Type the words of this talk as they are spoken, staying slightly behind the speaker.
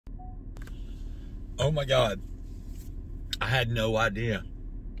Oh my God. I had no idea.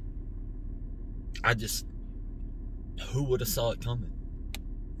 Who would have saw it coming?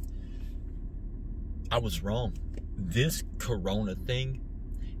 I was wrong. This corona thing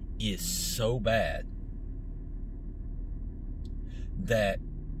is so bad that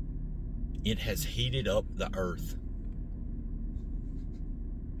it has heated up the earth.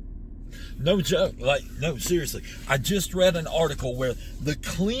 No joke. No, seriously. I just read an article where the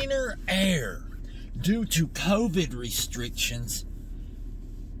cleaner air due to COVID restrictions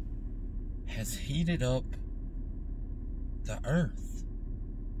has heated up the earth.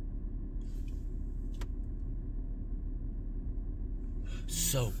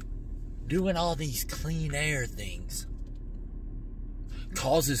 So, doing all these clean air things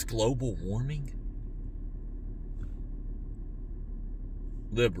causes global warming?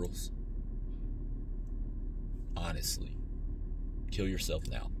 Liberals, honestly, kill yourself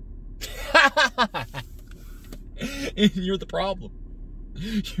now. You're the problem.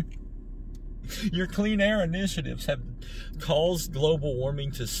 Your clean air initiatives have caused global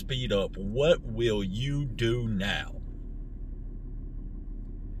warming to speed up. What will you do now?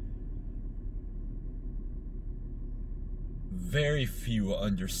 Very few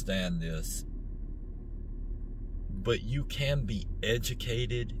understand this, but you can be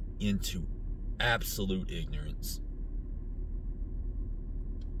educated into absolute ignorance.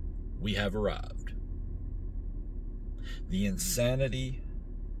 We have arrived. The insanity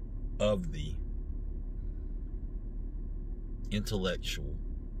of the intellectual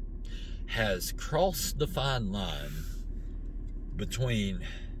has crossed the fine line between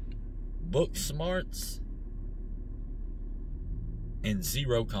book smarts and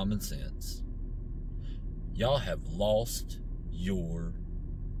zero common sense. Y'all have lost your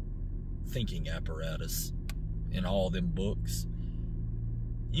thinking apparatus in all them books.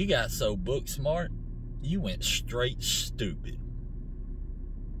 You got so book smart, you went straight stupid.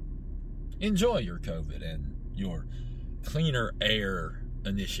 Enjoy your COVID and your cleaner air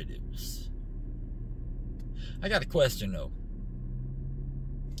initiatives. I got a question though.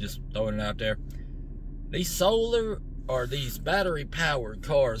 Just throwing it out there. These solar or these battery powered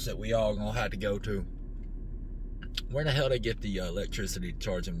cars that we all gonna have to go to, where the hell they get the electricity to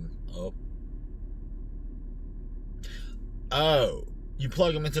charge them up? Oh, you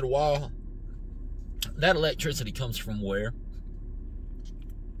plug them into the wall. That electricity comes from where?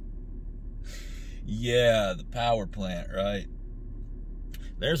 Yeah, the power plant, right?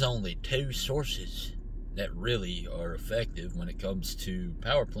 There's only two sources that really are effective when it comes to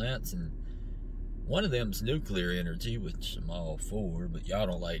power plants, and one of them's nuclear energy, which I'm all for, but y'all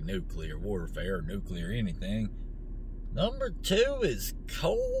don't like nuclear warfare or nuclear anything. Number two is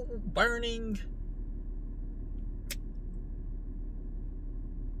coal burning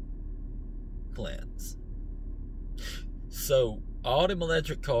plants. So all them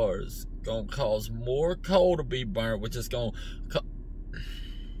electric cars gonna cause more coal to be burned, which is gonna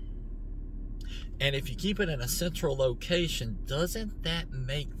and if you keep it in a central location, doesn't that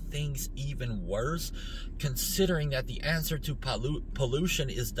make things even worse, considering that the answer to pollution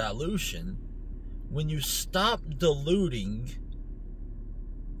is dilution? When you stop diluting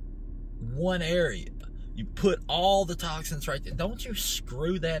one area, you put all the toxins right there. Don't you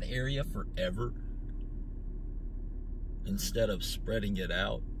screw that area forever instead of spreading it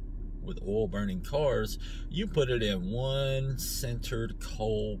out with oil burning cars? You put it in one centered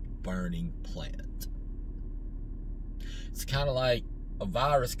coal burning plant. It's kind of like a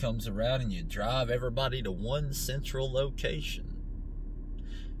virus comes around and you drive everybody to one central location,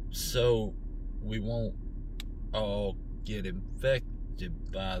 so we won't all get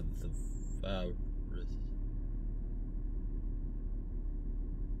infected by the virus.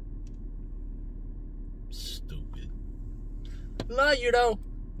 Stupid. Love you though.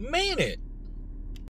 Mean it.